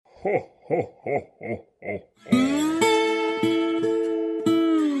Ho, ho, ho, ho, ho, ho.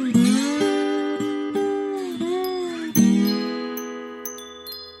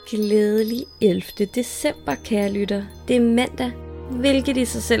 Glædelig 11. december, kære lytter. Det er mandag, hvilket i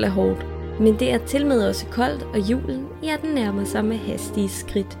sig selv er hårdt. Men det er tilmed også koldt, og julen, ja, den nærmer sig med hastige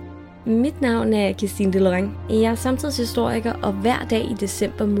skridt. Mit navn er Christine Delerang. Jeg er samtidshistoriker, og hver dag i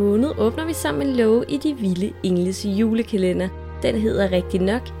december måned åbner vi sammen en låge i de vilde engles julekalender. Den hedder rigtig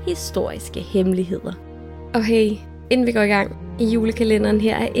nok Historiske Hemmeligheder. Og hey, inden vi går i gang, i julekalenderen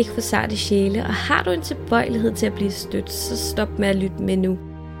her er ikke for sarte sjæle, og har du en tilbøjelighed til at blive stødt, så stop med at lytte med nu.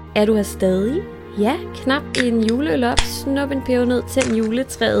 Er du her stadig? Ja, knap en juleøl op, snup en pebernød, tænd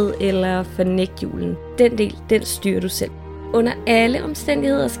juletræet eller fornægt julen. Den del, den styrer du selv. Under alle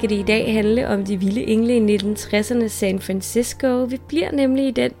omstændigheder skal det i dag handle om de vilde engle i 1960'erne San Francisco. Vi bliver nemlig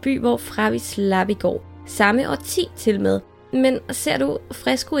i den by, hvorfra vi slap i går. Samme årti til med. Men ser du,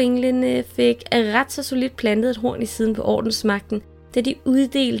 freskoenglene fik ret så solidt plantet et horn i siden på ordensmagten, da de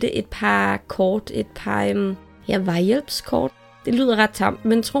uddelte et par kort, vejhjælpskort. Det lyder ret tamt,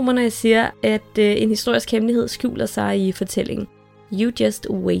 men tro mig, når jeg siger, at en historisk hemmelighed skjuler sig i fortællingen. You just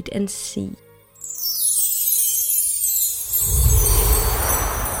wait and see.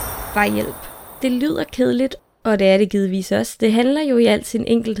 Vejhjælp. Det lyder kedeligt, og det er det givetvis også. Det handler jo i al sin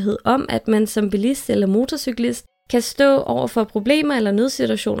enkelthed om, at man som bilist eller motorcyklist kan stå over for problemer eller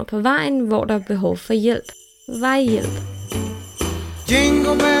nødsituationer på vejen, hvor der er behov for hjælp. Vejhjælp.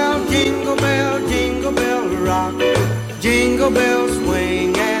 Jingle bell, jingle bell, jingle bell rock. Jingle bells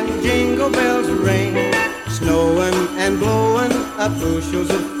swing and jingle bells ring. Snowing and blowing up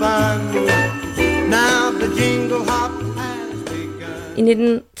bushels of fun. Now the jingle hop has begun. I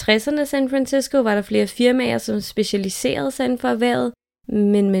 1960'erne San Francisco var der flere firmaer, som specialiserede sig inden for erhvervet.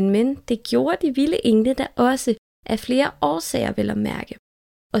 Men, det gjorde de vilde engle der også, af flere årsager vel at mærke.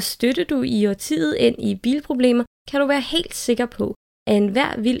 Og støtter du i årtiet ind i bilproblemer, kan du være helt sikker på, at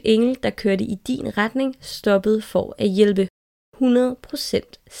enhver vild engel, der kørte i din retning, stoppede for at hjælpe. 100%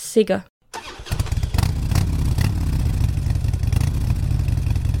 sikker.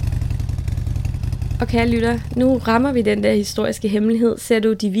 Og kære lytter, nu rammer vi den der historiske hemmelighed, ser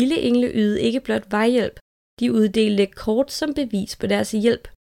du, de vilde engle yde ikke blot vejhjælp. De uddelte kort som bevis på deres hjælp.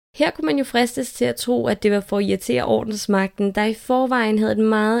 Her kunne man jo fristes til at tro, at det var for at irritere ordensmagten, der i forvejen havde et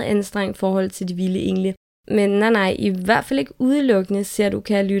meget anstrengt forhold til de vilde engle. Men nej, i hvert fald ikke udelukkende, ser du,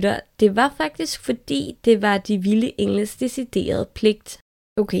 kære lytter. Det var faktisk fordi, det var de vilde engles deciderede pligt.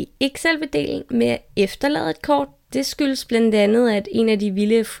 Okay, ikke selve delen med at efterlade et kort. Det skyldes blandt andet, at en af de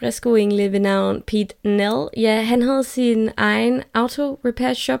vilde freskoengle ved navn Pete Nell, ja, han havde sin egen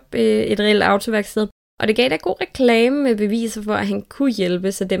auto-repair shop, et reelt autoværksted. Og det gav da god reklame med beviser for, at han kunne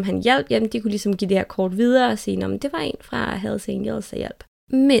hjælpe, så dem han hjalp, jamen de kunne ligesom give det her kort videre og sige, at det var en fra Hells Angels, der hjalp.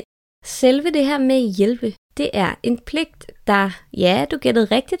 Men selve det her med at hjælpe, det er en pligt, der, ja, du gættede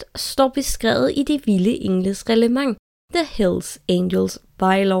rigtigt, står beskrevet i de vilde engles reglement, The Hells Angels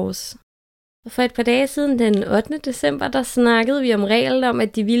Bylaws. For et par dage siden, den 8. december, der snakkede vi om reglen om,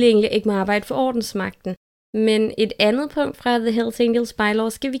 at de vilde engle ikke må arbejde for ordensmagten. Men et andet punkt fra The Hells Angels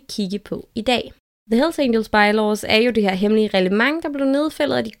Bylaws skal vi kigge på i dag. The Hells Angels Bylaws er jo det her hemmelige reglement, der blev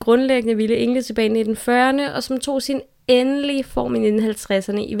nedfældet af de grundlæggende vilde engle tilbage i 1940'erne, og som tog sin endelige form i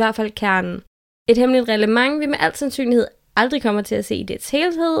 1950'erne, i hvert fald kernen. Et hemmeligt reglement, vi med al sandsynlighed aldrig kommer til at se i dets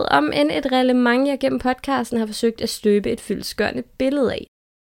helhed, om end et reglement, jeg gennem podcasten har forsøgt at støbe et fyldestgørende billede af.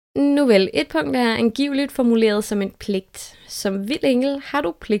 Nu vel, et punkt er angiveligt formuleret som en pligt. Som vild engel har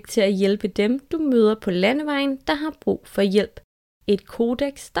du pligt til at hjælpe dem, du møder på landevejen, der har brug for hjælp. Et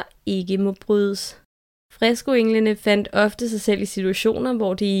kodeks, der ikke må brydes. Freskoenglene fandt ofte sig selv i situationer,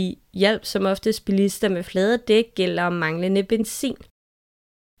 hvor de hjalp som oftest bilister med flade dæk eller manglende benzin.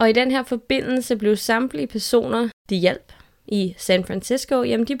 Og i den her forbindelse blev samtlige personer, de hjalp i San Francisco,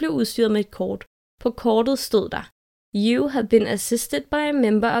 jamen de blev udstyret med et kort. På kortet stod der: You have been assisted by a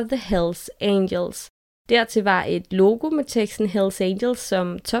member of the Hells Angels. Dertil var et logo med teksten Hells Angels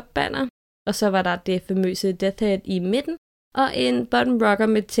som topbanner, og så var der det famøse Death Head i midten, og en bottom rocker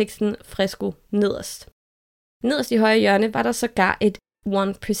med teksten Fresco nederst. Nederst i højre hjørne var der sågar et 1%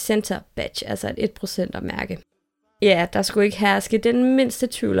 badge, altså et 1% mærke. Ja, der skulle ikke herske den mindste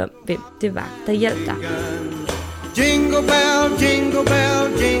tvivl om, hvem det var, der hjalp dig. Jingle bell, jingle bell,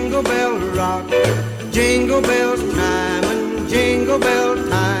 jingle bell rock. Jingle bells time and jingle bell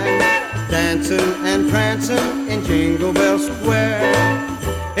time. Dancing and prancing in Jingle Bell Square.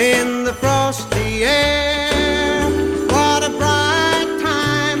 In the frosty air, what a bright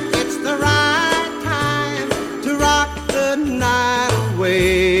time. It's the right time to rock the night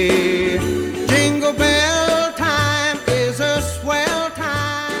away. Jingle bell time is a swell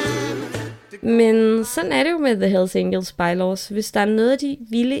time. Men sådan er det jo med The Hells Angels bylaws. Hvis der er noget, de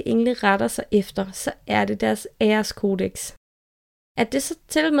vilde engle retter sig efter, så er det deres æreskodex. At det så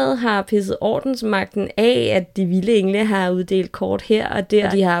til med har pisset ordensmagten af, at de vilde engle har uddelt kort her og der,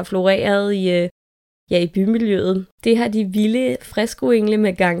 og de har floreret i bymiljøet, det har de vilde freskoengle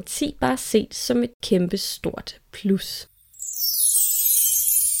med garanti bare set som et kæmpe stort plus.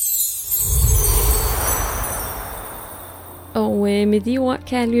 Og med de ord,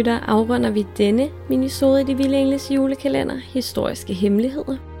 kære lytter, afrunder vi denne minisode i De Vilde Engles julekalender, Historiske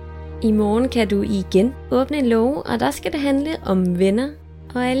Hemmeligheder. I morgen kan du igen åbne en låge, og der skal det handle om venner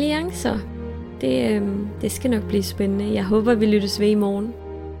og alliancer. Det skal nok blive spændende. Jeg håber, vi lyttes ved i morgen.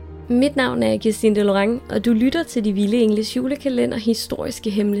 Mit navn er Kirstine Delorang, og du lytter til De Vilde Engles julekalender, Historiske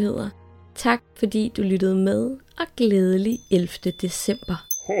Hemmeligheder. Tak fordi du lyttede med, og glædelig 11. december.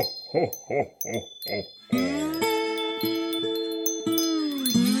 Ho, ho, ho, ho, ho, ho.